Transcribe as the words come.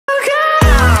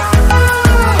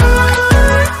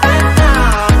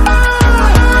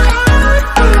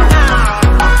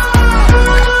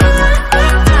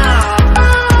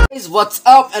what's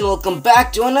up and welcome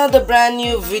back to another brand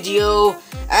new video.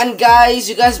 And guys,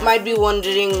 you guys might be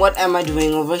wondering what am I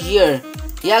doing over here.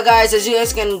 Yeah guys, as you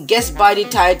guys can guess by the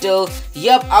title,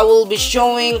 yep, I will be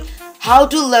showing how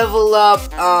to level up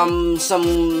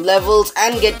some levels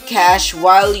and get cash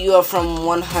while you are from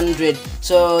 100.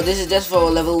 So this is just for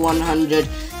level 100.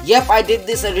 Yep, I did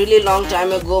this a really long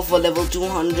time ago for level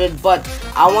 200, but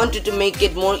I wanted to make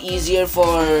it more easier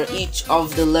for each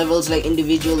of the levels, like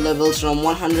individual levels from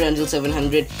 100 until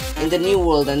 700 in the new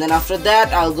world. And then after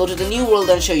that, I'll go to the new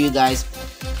world and show you guys.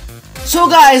 So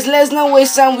guys, let's not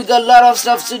waste time. We got a lot of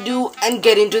stuff to do and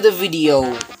get into the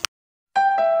video.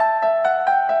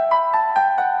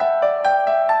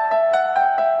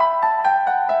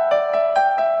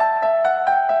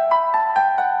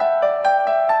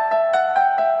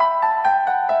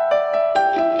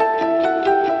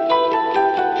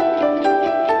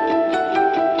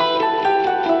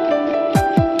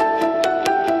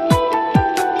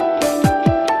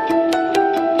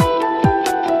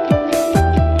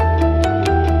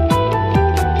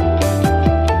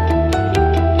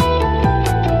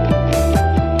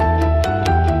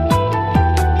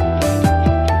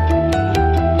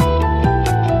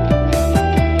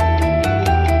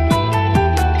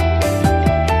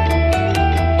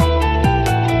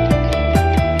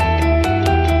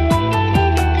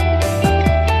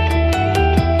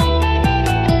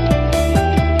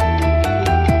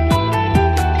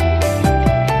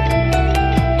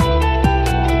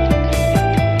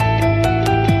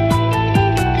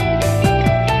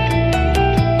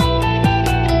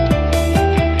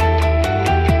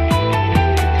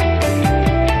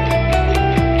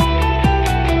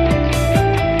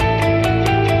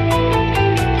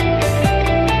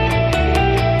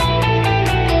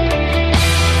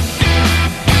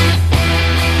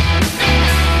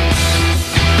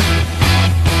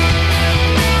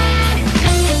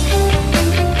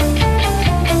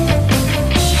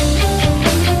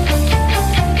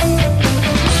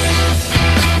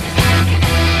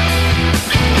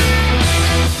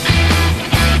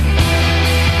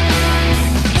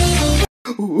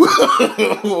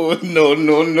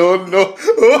 No.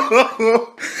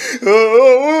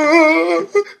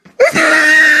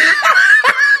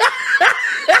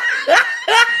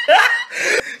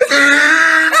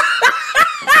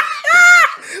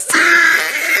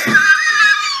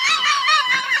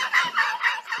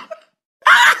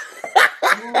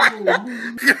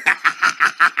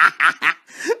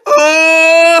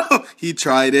 Oh, he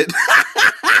tried it.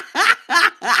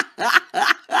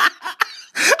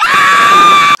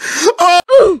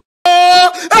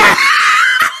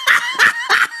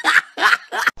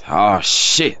 Oh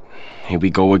shit, here we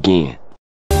go again.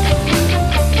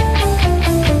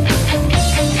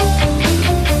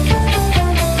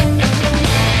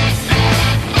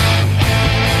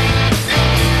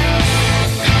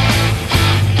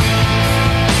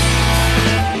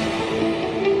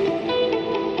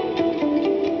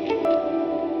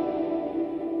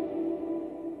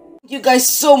 Thank you guys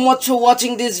so much for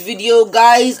watching this video,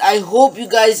 guys. I hope you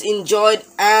guys enjoyed,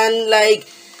 and like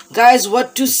guys,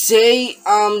 what to say,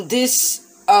 this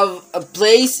a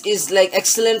place is like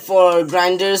excellent for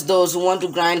grinders, those who want to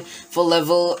grind for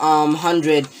level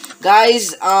 100.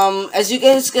 Guys, as you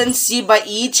guys can see by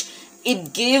each,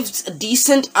 it gives a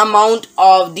decent amount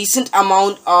of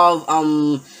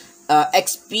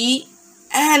XP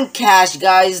and cash.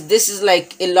 Guys, this is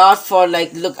like a lot for,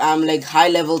 like, look, I'm like high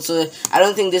level, so I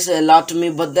don't think this is a lot to me,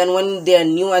 but then when they are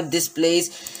new at this place,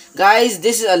 guys,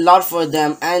 this is a lot for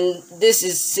them. And this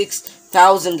is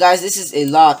 6,000, guys. This is a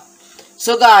lot.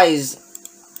 So guys,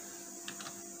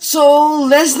 so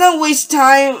let's not waste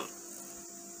time.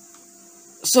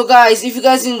 So guys, if you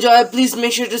guys enjoy, please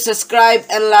make sure to subscribe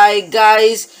and like.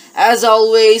 Guys, as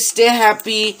always, stay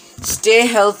happy, stay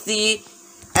healthy,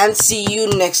 and see you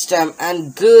next time,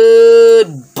 and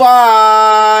goodbye.